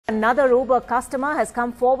Another Uber customer has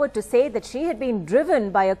come forward to say that she had been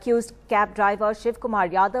driven by accused cab driver Shiv Kumar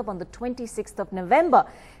Yadav on the 26th of November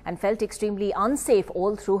and felt extremely unsafe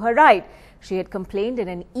all through her ride. She had complained in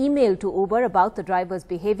an email to Uber about the driver's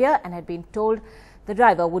behavior and had been told the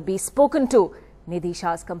driver would be spoken to. Nidhi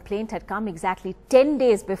Shah's complaint had come exactly 10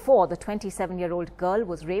 days before the 27-year-old girl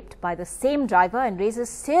was raped by the same driver and raises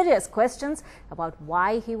serious questions about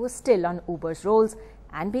why he was still on Uber's rolls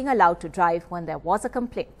and being allowed to drive when there was a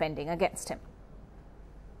complaint pending against him.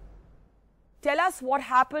 Tell us what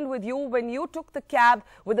happened with you when you took the cab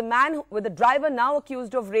with the driver now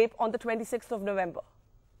accused of rape on the 26th of November.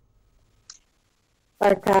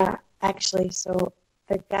 Barka, actually, so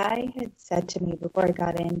the guy had said to me before I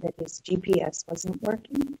got in that his GPS wasn't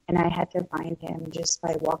working and I had to find him just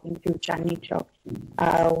by walking through Chandni Chowk.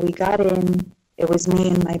 We got in, it was me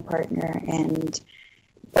and my partner, and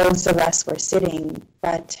both of us were sitting,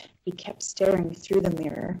 but he kept staring through the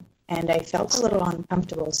mirror and I felt a little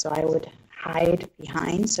uncomfortable, so I would hide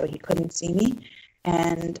behind so he couldn't see me.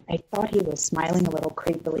 And I thought he was smiling a little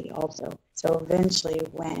creepily also. So eventually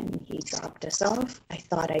when he dropped us off, I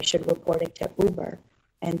thought I should report it to Uber.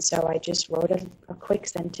 And so I just wrote a quick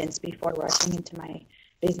sentence before rushing into my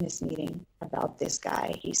business meeting about this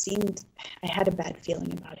guy. I had a bad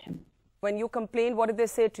feeling about him. When you complained, what did they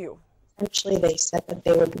say to you? Essentially, they said that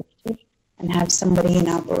they would meet me and have somebody in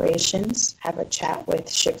operations have a chat with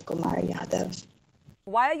Shiv Kumar Yadav.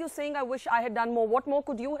 Why are you saying, I wish I had done more? What more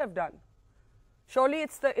could you have done? Surely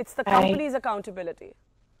it's the company's accountability.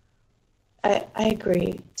 I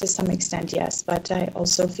agree to some extent, yes, but I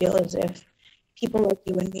also feel as if people like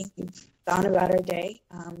you and me, we've gone about our day.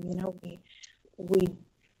 We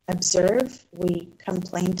observe, we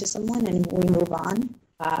complain to someone, and we move on.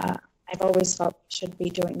 I've always thought we should be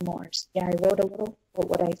doing more. So, yeah, I wrote a little, but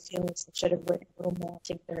what I feel is I should have written a little more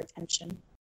to get their attention.